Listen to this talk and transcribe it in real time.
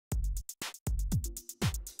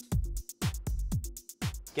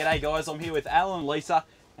G'day guys, I'm here with Allan and Lisa,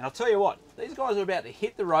 and I'll tell you what, these guys are about to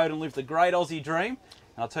hit the road and live the great Aussie dream.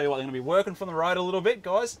 And I'll tell you what, they're going to be working from the road a little bit,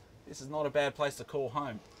 guys. This is not a bad place to call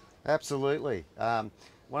home. Absolutely.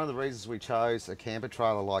 One of the reasons we chose a camper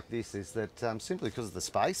trailer like this is that simply because of the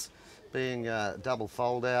space, being double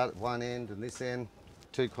fold out at one end and this end,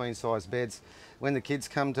 2 queen size beds. When the kids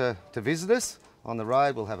come to visit us on the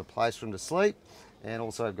road, we'll have a place for them to sleep, and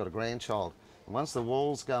also I've got a grandchild. And once the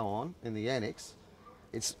walls go on in the annex,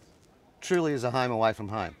 it's truly is a home away from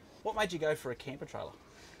home. What made you go for a camper trailer?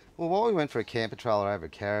 Well, why we went for a camper trailer over a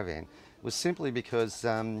caravan was simply because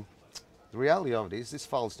the reality of it is this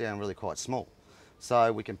folds down really quite small.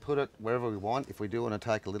 So we can put it wherever we want if we do want to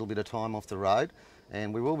take a little bit of time off the road.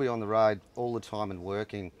 And we will be on the road all the time and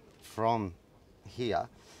working from here.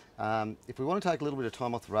 If we want to take a little bit of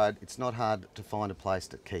time off the road, it's not hard to find a place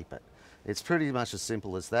to keep it. It's pretty much as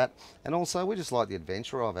simple as that. And also we just like the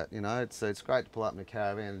adventure of it. You know, it's great to pull up in a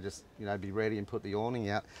caravan and just, you know, be ready and put the awning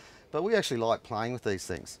out. But we actually like playing with these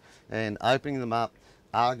things and opening them up,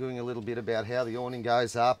 arguing a little bit about how the awning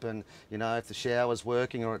goes up and, you know, if the shower's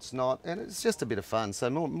working or it's not. And it's just a bit of fun. So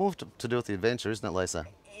more to do with the adventure, isn't it, Lisa?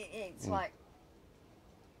 It's like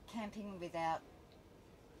camping without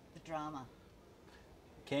the drama.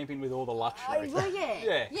 Camping with all the luxury. Oh, well,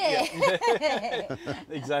 yeah. Yeah.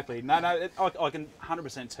 Exactly. No, I can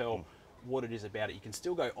 100% tell what it is about it. You can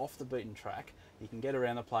still go off the beaten track. You can get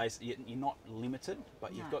around the place. You're not limited,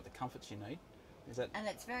 but you've got the comforts you need. Is that? And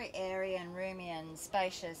it's very airy and roomy and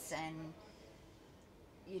spacious, and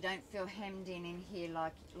you don't feel hemmed in here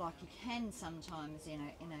like you can sometimes in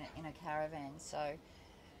a caravan. So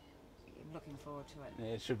looking forward to it.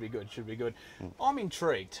 Yeah, it should be good. Should be good. I'm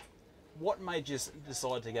intrigued. What made you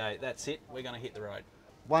decide to go, that's it, we're going to hit the road?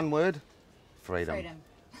 One word, freedom. Freedom.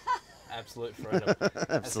 Absolute freedom. Absolutely.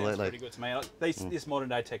 That sounds pretty good to me. This modern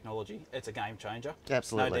day technology, it's a game changer.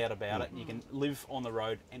 Absolutely. No doubt about it. You can live on the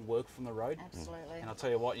road and work from the road. Absolutely. And I'll tell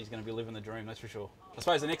you what, he's going to be living the dream, that's for sure. I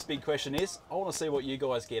suppose the next big question is, I want to see what you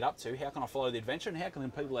guys get up to. How can I follow the adventure, and how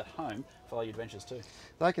can people at home follow your adventures too?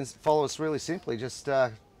 They can follow us really simply. Just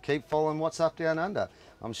keep following what's Up Down Under.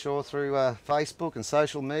 I'm sure through Facebook and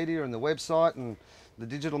social media and the website and the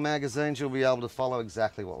digital magazines, you'll be able to follow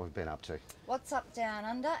exactly what we've been up to. What's Up Down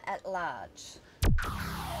Under at large?